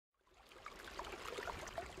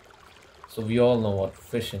So we all know what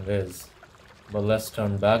fishing is, but let's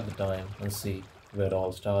turn back the time and see where it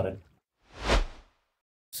all started.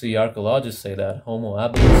 See, archaeologists say that Homo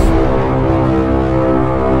habilis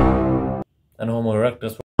and Homo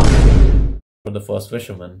erectus were the first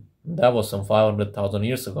fishermen. That was some 500,000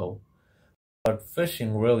 years ago. But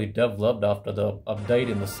fishing really developed after the update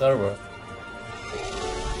in the server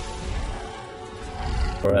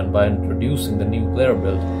and by introducing the new player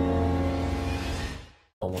build,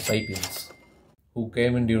 Homo sapiens, who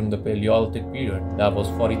came in during the Paleolithic period. That was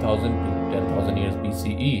 40,000 to 10,000 years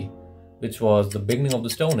BCE, which was the beginning of the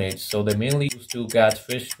Stone Age. So they mainly used to catch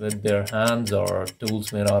fish with their hands or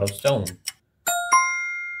tools made out of stone.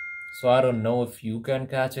 So I don't know if you can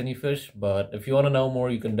catch any fish, but if you want to know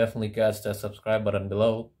more, you can definitely catch that subscribe button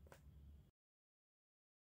below.